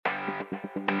Hey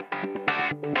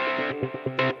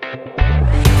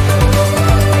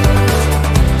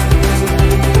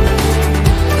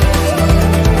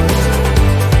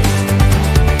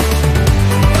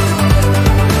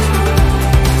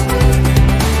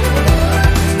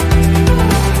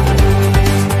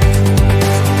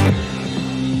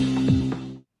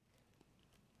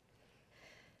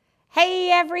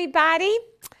everybody,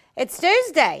 it's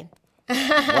Tuesday.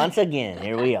 Once again,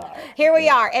 here we are. Here we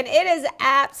are, and it is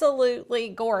absolutely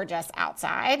gorgeous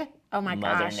outside. Oh my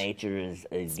gosh. Mother Nature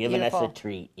is giving us a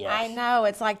treat, yes. I know,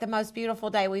 it's like the most beautiful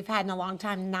day we've had in a long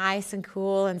time, nice and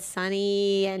cool and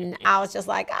sunny, and I was just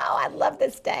like, oh, I love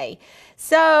this day.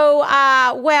 So,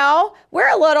 well,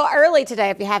 we're a little early today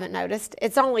if you haven't noticed.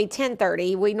 It's only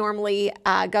 10:30. We normally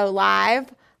go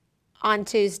live on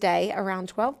Tuesday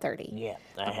around 12:30. Yeah,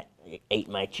 I ate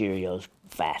my Cheerios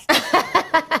fast.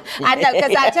 I know,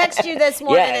 because I texted you this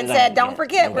morning and said, don't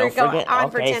forget, we're going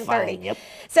on for 10:30. Yep.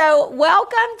 So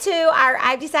welcome to our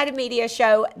I've Decided media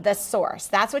show, The Source.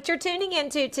 That's what you're tuning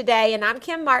into today. And I'm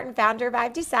Kim Martin, founder of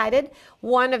I've Decided,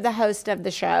 one of the hosts of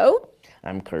the show.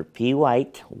 I'm Kurt P.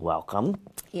 White. Welcome.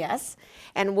 Yes.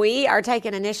 And we are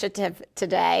taking initiative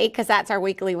today because that's our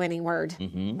weekly winning word,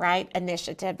 right?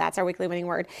 Initiative. That's our weekly winning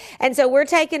word. And so we're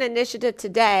taking initiative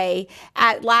today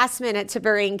at last minute to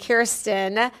bring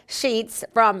Kiersten Sheets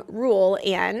from Ruyle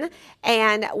in.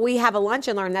 And we have a lunch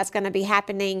and learn that's going to be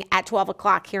happening at 12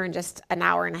 o'clock here in just an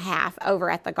hour and a half over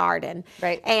at the garden.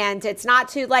 Right. And it's not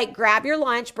too late. Grab your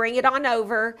lunch, bring it on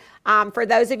over. For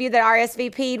those of you that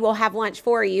RSVP'd, we'll have lunch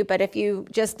for you. But if you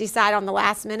just decide on the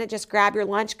last minute, just grab your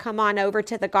lunch, come on over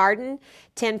to the garden,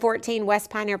 1014 West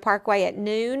Pioneer Parkway at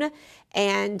noon.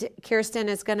 And Kiersten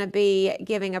is going to be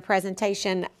giving a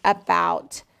presentation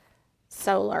about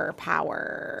solar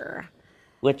power.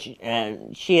 Which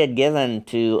she had given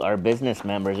to our business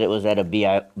members. It was at a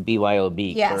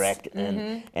BYOB, yes. Correct?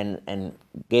 And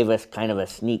gave us kind of a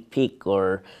sneak peek,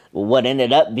 or what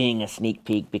ended up being a sneak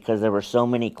peek, because there were so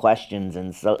many questions,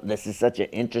 and so this is such an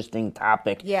interesting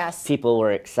topic. Yes. People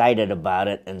were excited about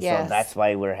it, and yes. so that's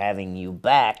why we're having you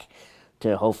back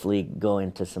to hopefully go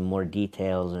into some more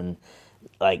details and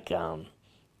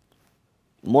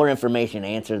more information,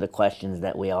 answer the questions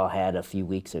that we all had a few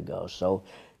weeks ago. So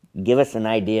give us an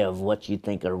idea of what you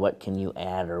think, or what can you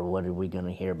add, or what are we going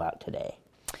to hear about today?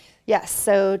 Yes,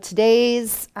 so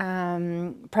today's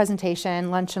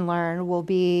presentation, Lunch and Learn, will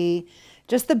be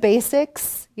just the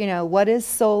basics. You know, what is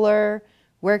solar?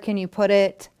 Where can you put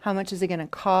it? How much is it going to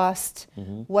cost?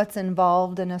 What's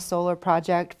involved in a solar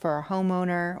project for a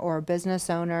homeowner or a business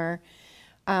owner?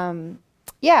 And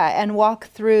walk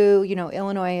through,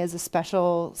 Illinois is a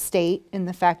special state in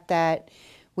the fact that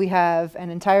we have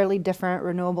an entirely different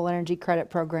renewable energy credit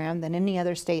program than any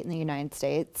other state in the United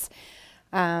States.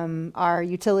 Our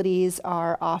utilities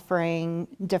are offering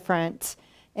different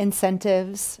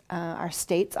incentives. Our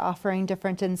state's offering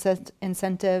different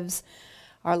incentives.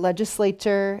 Our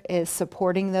legislature is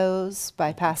supporting those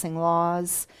by passing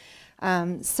laws.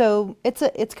 So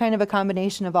it's kind of a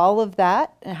combination of all of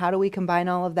that, and how do we combine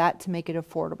all of that to make it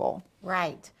affordable?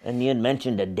 Right. And you had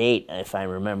mentioned a date, if I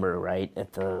remember right,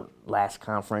 at the last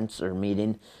conference or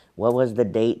meeting. What was the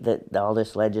date that all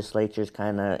this legislature is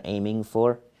kind of aiming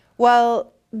for?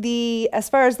 Well, as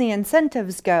far as the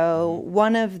incentives go,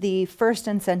 one of the first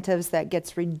incentives that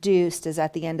gets reduced is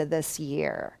at the end of this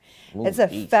year. Ooh, it's a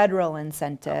geez. federal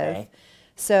incentive. Okay.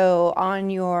 So on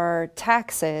your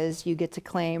taxes, you get to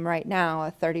claim right now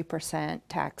a 30%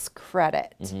 tax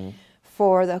credit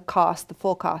for the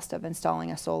full cost of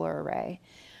installing a solar array.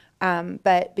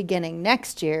 But beginning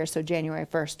next year, so January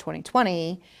 1st,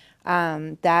 2020,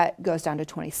 that goes down to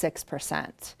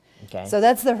 26%. Okay. So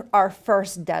that's our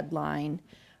first deadline.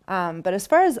 But as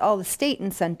far as all the state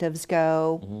incentives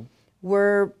go,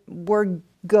 we're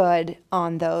good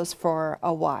on those for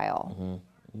a while.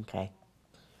 Okay.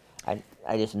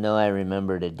 I just know I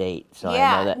remembered a date, so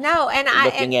Yeah, I know that. no, and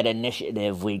looking at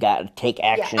initiative, we got to take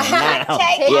action now.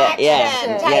 Take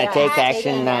action. Take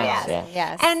action now. Yes. Yeah.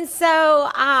 Yes. And so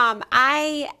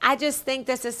I just think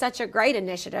this is such a great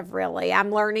initiative, really.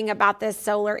 I'm learning about this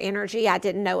solar energy. I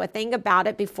didn't know a thing about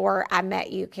it before I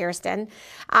met you, Kiersten.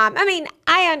 I mean,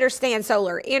 I understand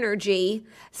solar energy,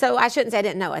 so I shouldn't say I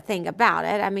didn't know a thing about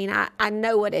it. I mean, I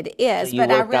know what it is. So you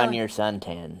worked on your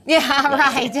suntan. Yeah,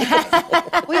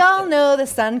 right. We all know the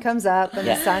sun comes up and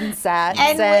the sun sets,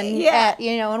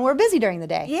 and we're busy during the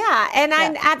day. Yeah, and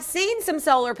I've seen some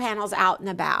solar panels out and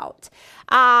about.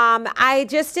 I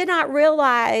just did not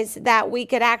realize that we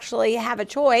could actually have a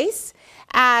choice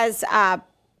as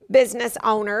business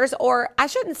owners, or I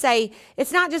shouldn't say,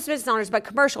 it's not just business owners, but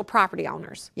commercial property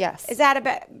owners. Yes. Is that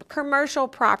about commercial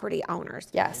property owners?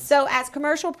 Yes. So as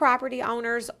commercial property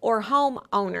owners or home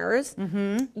owners,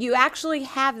 you actually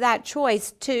have that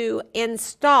choice to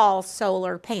install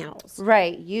solar panels.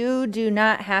 Right. You do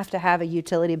not have to have a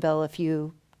utility bill if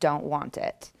you don't want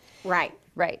it. Right.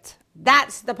 Right.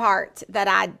 That's the part that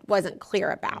I wasn't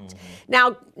clear about.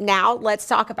 Now let's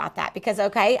talk about that, because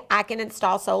okay, I can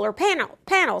install solar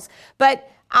panels,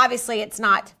 but obviously it's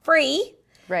not free.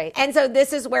 Right. And so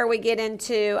this is where we get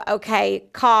into, okay,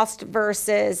 cost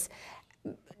versus,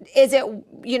 is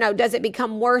it, does it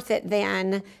become worth it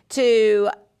then to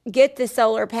get the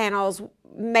solar panels,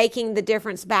 making the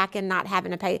difference back and not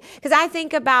having to pay? Because I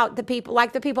think about the people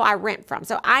I rent from.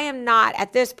 So I am not,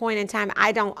 at this point in time,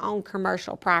 I don't own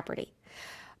commercial property.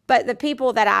 But the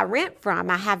people that I rent from,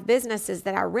 I have businesses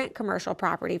that I rent commercial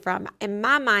property from. In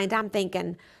my mind, I'm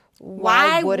thinking,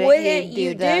 why wouldn't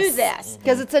you do this?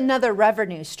 Because it's another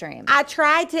revenue stream. I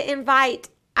tried to invite,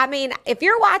 if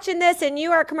you're watching this and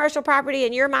you are a commercial property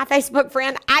and you're my Facebook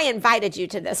friend, I invited you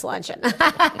to this luncheon.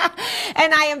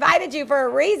 And I invited you for a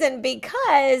reason,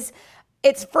 because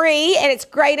it's free and it's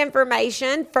great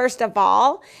information, first of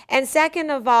all. And second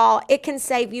of all, it can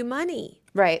save you money.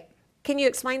 Right. Can you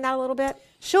explain that a little bit?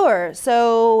 Sure.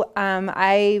 So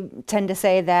I tend to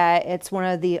say that it's one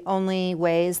of the only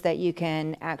ways that you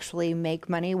can actually make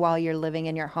money while you're living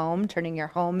in your home, turning your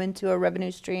home into a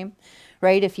revenue stream,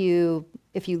 right? If you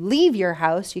leave your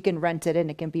house, you can rent it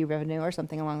and it can be revenue or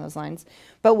something along those lines.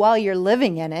 But while you're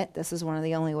living in it, this is one of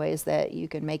the only ways that you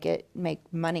can make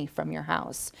money from your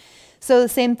house. So the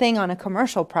same thing on a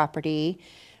commercial property.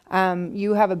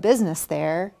 You have a business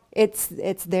there. It's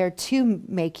there to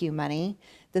make you money.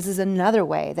 This is another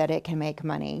way that it can make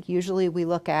money. Usually we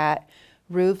look at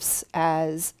roofs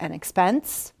as an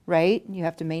expense, right? You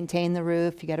have to maintain the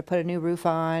roof. You got to put a new roof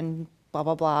on, blah,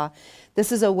 blah, blah.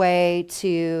 This is a way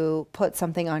to put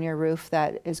something on your roof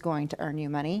that is going to earn you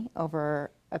money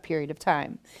over a period of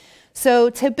time. So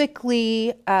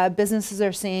typically businesses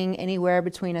are seeing anywhere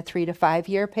between a 3 to 5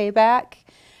 year payback,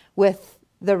 with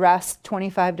the rest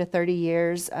 25 to 30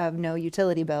 years of no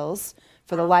utility bills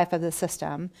for the life of the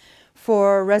system.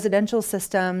 For residential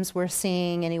systems, we're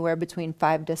seeing anywhere between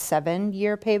 5 to 7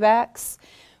 year paybacks,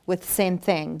 with the same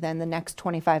thing, then the next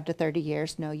 25 to 30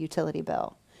 years, no utility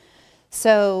bill.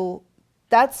 So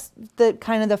that's the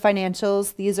kind of the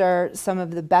financials. These are some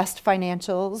of the best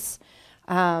financials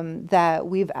that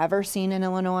we've ever seen in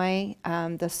Illinois.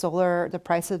 The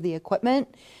price of the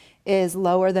equipment is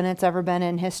lower than it's ever been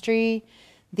in history.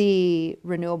 The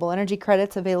renewable energy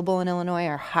credits available in Illinois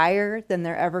are higher than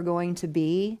they're ever going to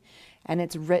be. And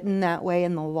it's written that way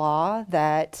in the law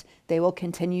that they will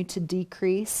continue to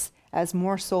decrease as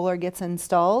more solar gets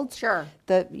installed. Sure.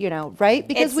 Right?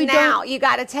 Because you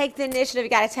got to take the initiative, you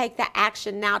got to take the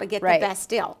action now to get the best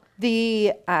deal.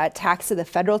 The the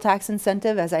federal tax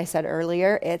incentive, as I said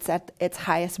earlier, it's at its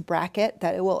highest bracket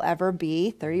that it will ever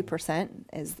be. 30%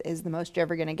 is the most you're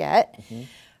ever going to get.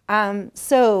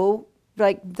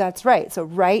 That's right. So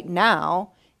right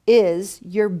now is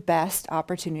your best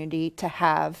opportunity to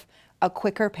have a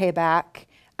quicker payback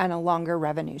and a longer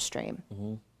revenue stream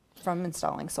from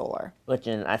installing solar. Which,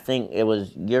 and I think it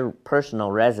was your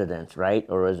personal residence, right?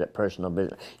 Or was it personal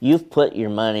business? You've put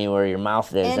your money where your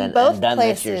mouth is and done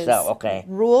places. This yourself. Okay.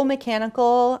 Ruyle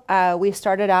Mechanical, we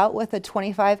started out with a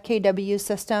 25 kW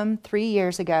system 3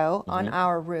 years ago on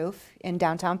our roof in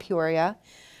downtown Peoria.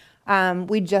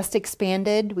 We just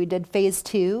expanded. We did phase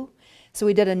 2. So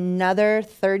we did another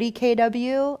 30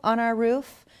 kW on our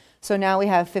roof. So now we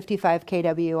have 55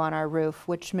 kW on our roof,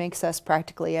 which makes us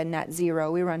practically a net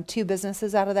zero. We run 2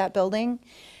 businesses out of that building,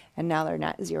 and now they're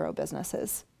net zero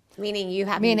businesses. Meaning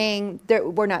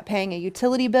we're not paying a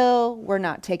utility bill. We're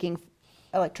not taking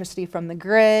electricity from the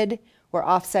grid. We're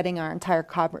offsetting our entire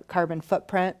carbon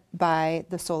footprint by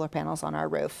the solar panels on our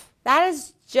roof. That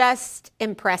is just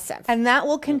impressive. And that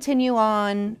will continue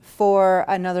on for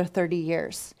another 30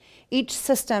 years. Each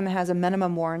system has a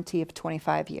minimum warranty of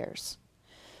 25 years.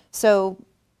 So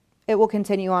it will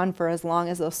continue on for as long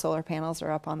as those solar panels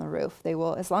are up on the roof. They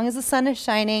will, as long as the sun is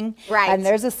shining and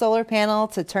there's a solar panel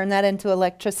to turn that into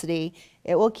electricity,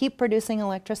 it will keep producing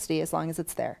electricity as long as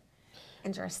it's there.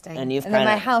 Interesting. And then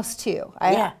my house too.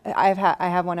 I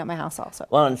have one at my house also.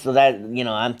 Well, and so that,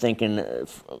 I'm thinking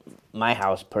my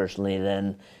house personally,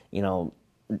 then, you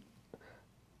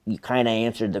kind of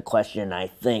answered the question, I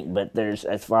think, but there's,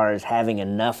 as far as having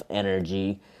enough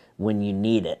energy when you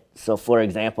need it. So for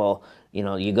example,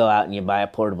 you go out and you buy a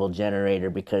portable generator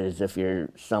because if your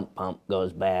sump pump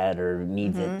goes bad or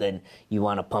needs it, then you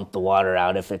want to pump the water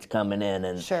out if it's coming in,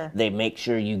 and Sure. they make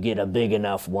sure you get a big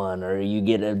enough one, or you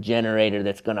get a generator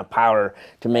that's going to power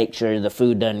to make sure the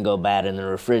food doesn't go bad in the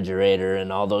refrigerator,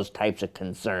 and all those types of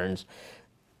concerns.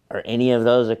 Are any of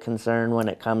those a concern when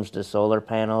it comes to solar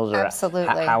panels? Or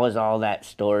Absolutely. how is all that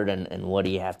stored, and what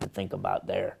do you have to think about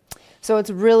there? So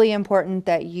it's really important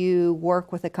that you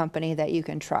work with a company that you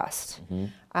can trust.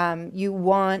 You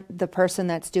want the person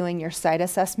that's doing your site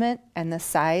assessment and the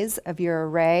size of your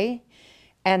array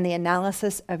and the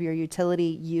analysis of your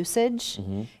utility usage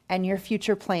and your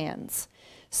future plans.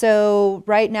 So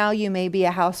right now you may be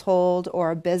a household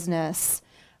or a business.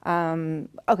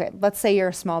 Okay, let's say you're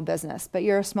a small business, but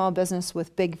you're a small business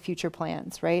with big future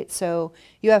plans, right? So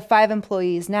you have 5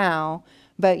 employees now,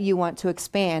 but you want to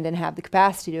expand and have the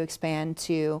capacity to expand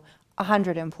to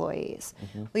 100 employees.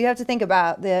 Well, you have to think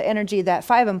about the energy that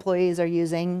 5 employees are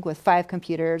using with 5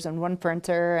 computers and 1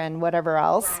 printer and whatever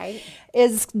else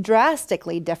is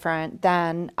drastically different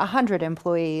than 100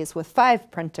 employees with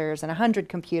 5 printers and 100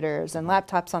 computers and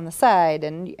laptops on the side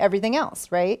and everything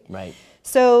else, right? Right.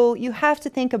 So you have to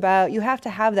think about, you have to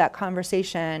have that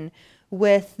conversation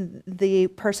with the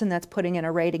person that's putting an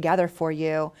array together for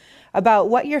you about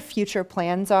what your future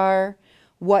plans are,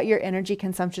 what your energy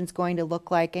consumption is going to look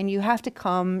like, and you have to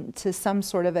come to some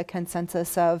sort of a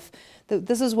consensus of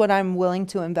this is what I'm willing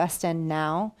to invest in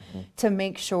now to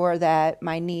make sure that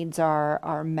my needs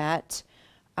are met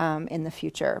in the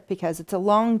future, because it's a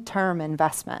long-term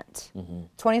investment.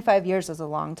 25 years is a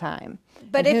long time.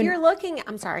 But if you're looking,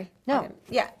 I'm sorry. No.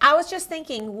 Yeah, I was just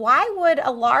thinking, why would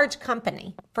a large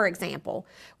company, for example,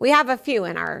 we have a few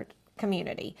in our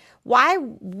community. Why,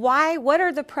 what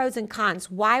are the pros and cons?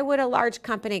 Why would a large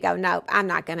company go, no, I'm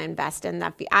not going to invest in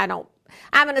that. I'm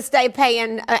going to stay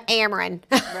paying Ameren.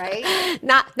 Right.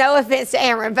 No offense to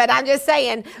Ameren, but I'm just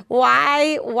saying,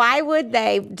 why would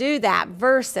they do that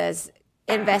versus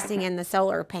investing in the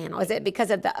solar panel? Is it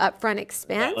because of the upfront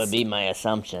expense? That would be my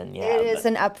assumption, yeah. It is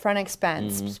an upfront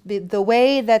expense. The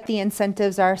way that the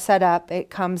incentives are set up, it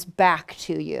comes back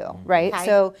to you, right? Okay.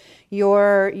 So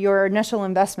your initial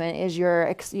investment is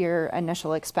your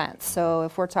initial expense. So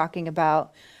if we're talking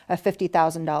about a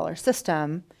 $50,000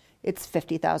 system, it's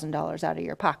 $50,000 out of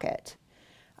your pocket.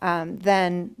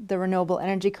 Then the renewable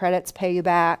energy credits pay you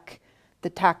back. The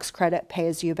tax credit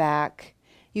pays you back.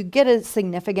 You get a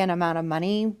significant amount of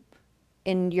money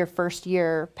in your first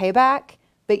year payback,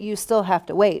 but you still have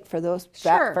to wait for that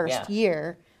first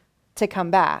year to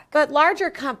come back. But larger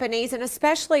companies, and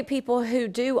especially people who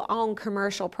do own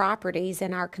commercial properties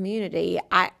in our community,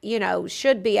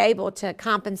 should be able to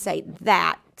compensate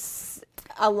that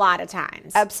a lot of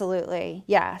times. Absolutely,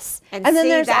 yes. And then see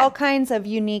there's that- all kinds of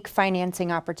unique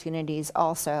financing opportunities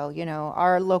also.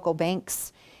 Our local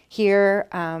banks here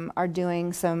are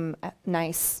doing some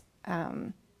nice,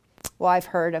 I've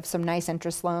heard of some nice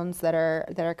interest loans that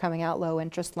are coming out, low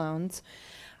interest loans.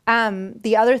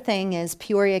 The other thing is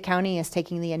Peoria County is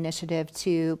taking the initiative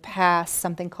to pass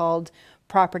something called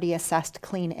property assessed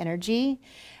clean energy,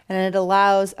 and it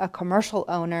allows a commercial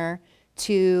owner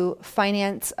to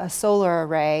finance a solar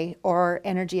array or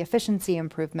energy efficiency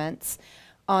improvements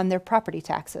on their property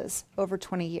taxes over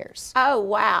 20 years. Oh,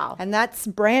 wow. And that's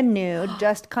brand new,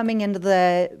 just coming into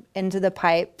the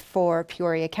pipe for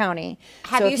Peoria County.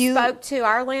 Have So you spoke to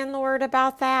our landlord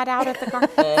about that out at the car?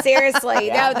 Seriously,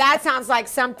 no, that sounds like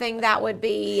something that would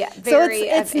be very.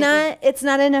 So it's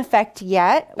not in effect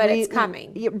yet, But it's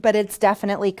coming. But it's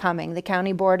definitely coming. The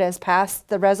county board has passed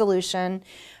the resolution.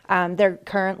 They're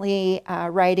currently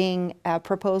writing a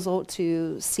proposal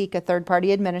to seek a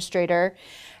third-party administrator.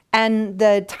 And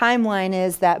the timeline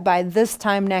is that by this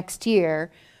time next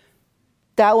year,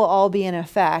 that will all be in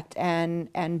effect,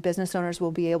 and business owners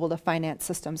will be able to finance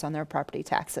systems on their property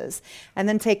taxes and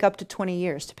then take up to 20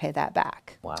 years to pay that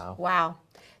back. Wow. Wow.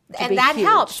 be And that huge.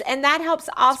 helps. And that helps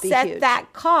offset huge.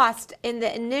 that cost in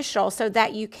the initial so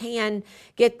that you can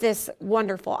get this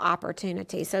wonderful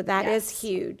opportunity. So that is Yes.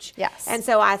 huge. Yes. And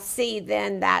so I see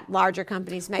then that larger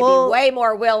companies may Well, be way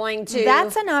more willing to.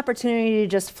 That's an opportunity to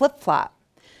just flip-flop.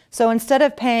 So instead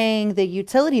of paying the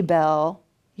utility bill,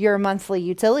 your monthly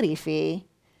utility fee,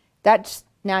 that's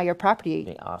now your property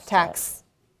The offset. tax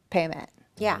payment,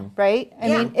 Yeah. right? I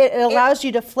Yeah. mean, it allows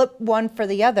you to flip one for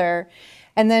the other,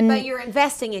 and then But you're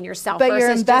investing in yourself. but you're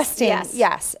versus investing. Just,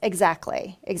 Yes,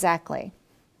 exactly.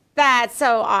 That's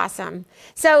so awesome.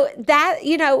 So that,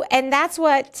 and that's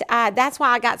why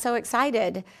I got so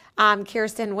excited,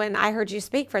 Kiersten, when I heard you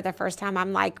speak for the first time.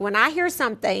 I'm like, when I hear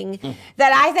something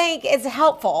that I think is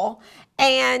helpful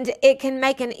and it can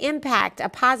make an impact, a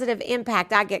positive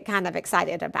impact, I get kind of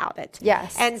excited about it.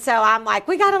 Yes. And so I'm like,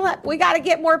 we got to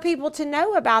get more people to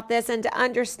know about this and to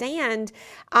understand.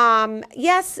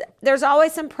 Yes, there's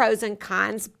always some pros and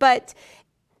cons, but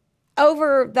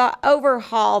over the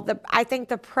overhaul, I think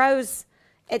the pros.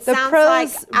 The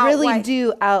pros really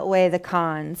do outweigh the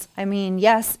cons. I mean,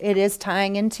 yes, it is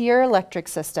tying into your electric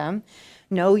system.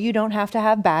 No, you don't have to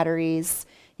have batteries.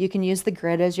 You can use the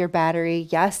grid as your battery.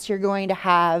 Yes, you're going to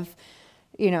have,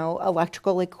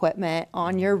 electrical equipment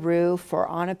on your roof or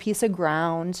on a piece of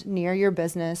ground near your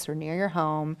business or near your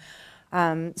home.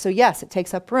 So yes, it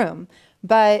takes up room,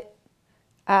 but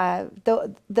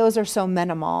those are so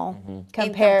minimal in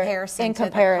comparison to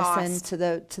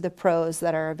the pros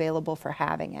that are available for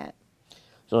having it.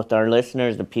 So with our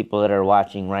listeners, the people that are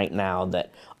watching right now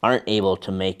that aren't able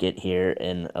to make it here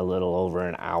in a little over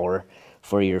an hour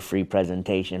for your free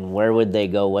presentation, where would they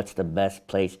go? What's the best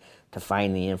place to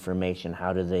find the information?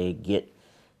 How do they get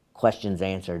questions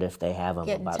answered if they have them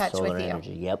about solar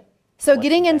energy? Yep. So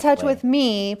getting in touch with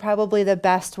me, probably the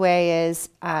best way is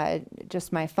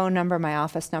just my phone number, my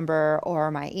office number,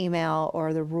 or my email,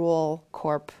 or the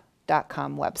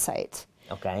rulecorp.com website.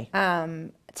 Okay.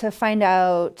 To find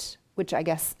out, which I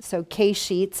guess, so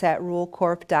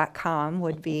ksheets@rulecorp.com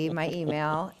would be my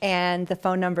email, and the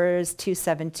phone number is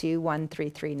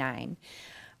 272-1339.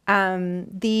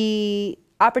 The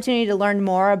opportunity to learn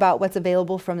more about what's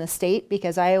available from the state,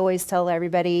 because I always tell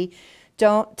everybody,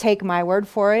 don't take my word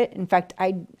for it. In fact,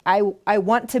 I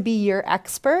want to be your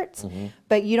expert,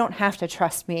 but you don't have to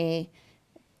trust me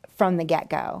from the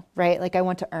get-go, right? Like, I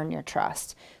want to earn your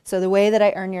trust. So the way that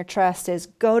I earn your trust is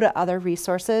go to other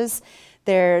resources.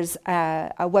 There's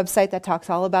a website that talks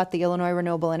all about the Illinois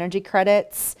Renewable Energy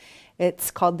Credits.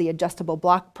 It's called the Adjustable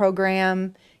Block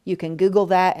Program. You can Google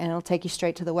that and it'll take you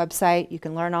straight to the website. You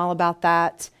can learn all about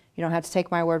that. You don't have to take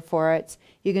my word for it.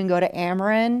 You can go to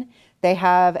Ameren. They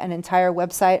have an entire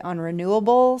website on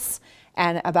renewables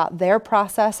and about their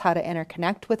process, how to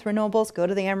interconnect with renewables. Go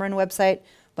to the Ameren website,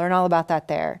 learn all about that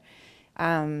there.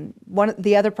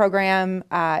 The other program,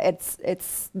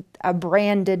 it's a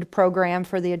branded program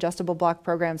for the adjustable block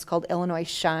program. It's called Illinois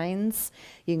Shines.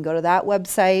 You can go to that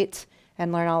website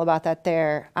and learn all about that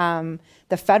there.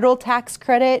 The federal tax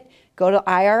credit, go to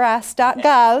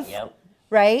irs.gov, Yep.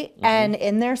 right? And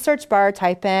in their search bar,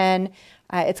 type in,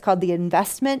 it's called the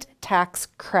investment tax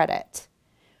credit,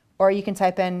 or you can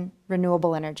type in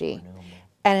renewable energy.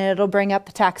 And it'll bring up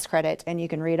the tax credit, and you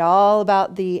can read all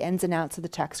about the ins and outs of the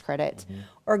tax credit.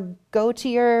 Or go to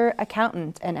your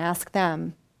accountant and ask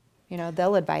them.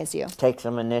 They'll advise you. Take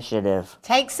some initiative.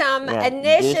 Take some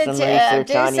initiative.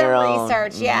 Do some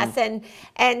research. Yes.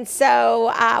 And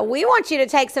so we want you to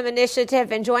take some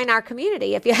initiative and join our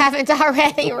community if you haven't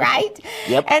already, right?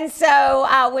 Yep. And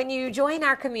so when you join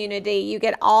our community, you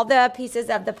get all the pieces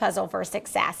of the puzzle for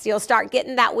success. You'll start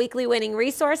getting that weekly winning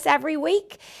resource every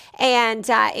week. And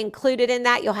included in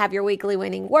that, you'll have your weekly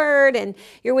winning word and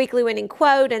your weekly winning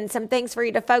quote and some things for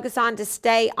you to focus on to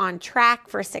stay on track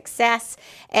for success.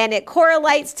 And it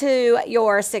correlates to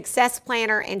your success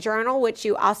planner and journal, which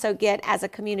you also get as a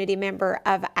community member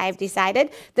of I've Decided.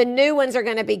 The new ones are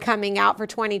going to be coming out for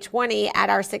 2020 at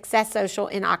our Success Social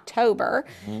in October.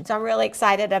 So I'm really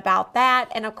excited about that.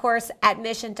 And of course,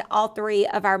 admission to all 3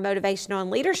 of our motivational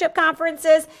and leadership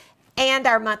conferences and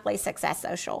our monthly Success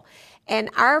Social.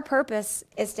 And our purpose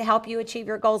is to help you achieve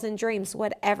your goals and dreams,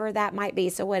 whatever that might be.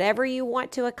 So whatever you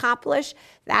want to accomplish,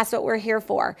 that's what we're here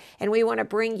for. And we want to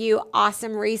bring you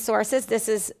awesome resources. This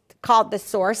is called The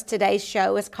Source. Today's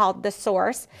show is called The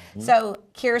Source. So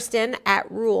Kiersten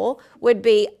at Ruyle would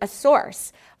be a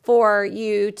source for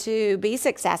you to be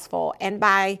successful. And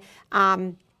by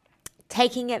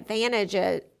taking advantage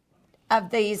of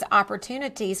these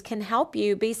opportunities can help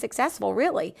you be successful,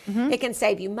 really. It can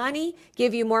save you money,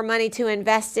 give you more money to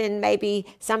invest in maybe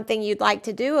something you'd like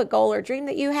to do, a goal or dream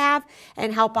that you have,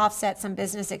 and help offset some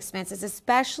business expenses,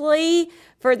 especially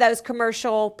for those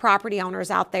commercial property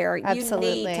owners out there.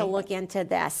 Absolutely. You need to look into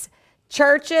this.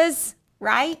 Churches,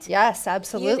 right? Yes,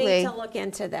 absolutely. You need to look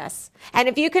into this. And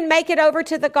if you can make it over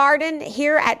to the garden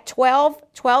here at 12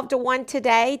 to 1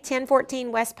 today,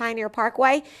 1014 West Pioneer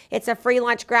Parkway, it's a free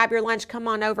lunch. Grab your lunch. Come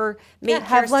on over. Meet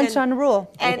have Kiersten lunch on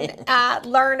Ruyle. and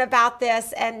learn about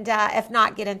this. And if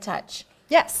not, get in touch.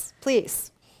 Yes,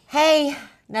 please. Hey,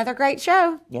 another great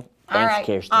show. Yep. All Thanks, right.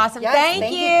 Kiersten. Awesome. Yes, thank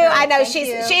thank you. you, Kiersten. I know Thank she's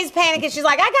you. panicking. She's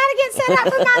like, I got to get set up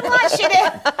for my lunch. She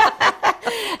did.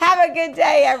 Have a good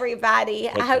day, everybody.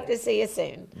 I hope to see you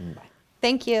soon. Bye.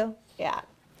 Thank you. Yeah,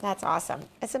 that's awesome.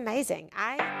 It's amazing.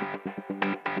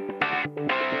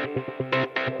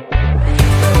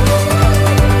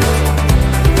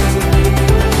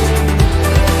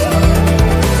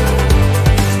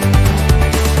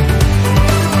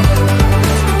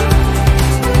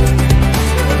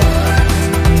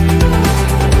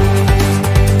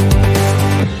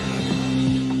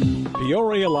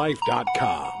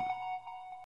 Ruyle.com.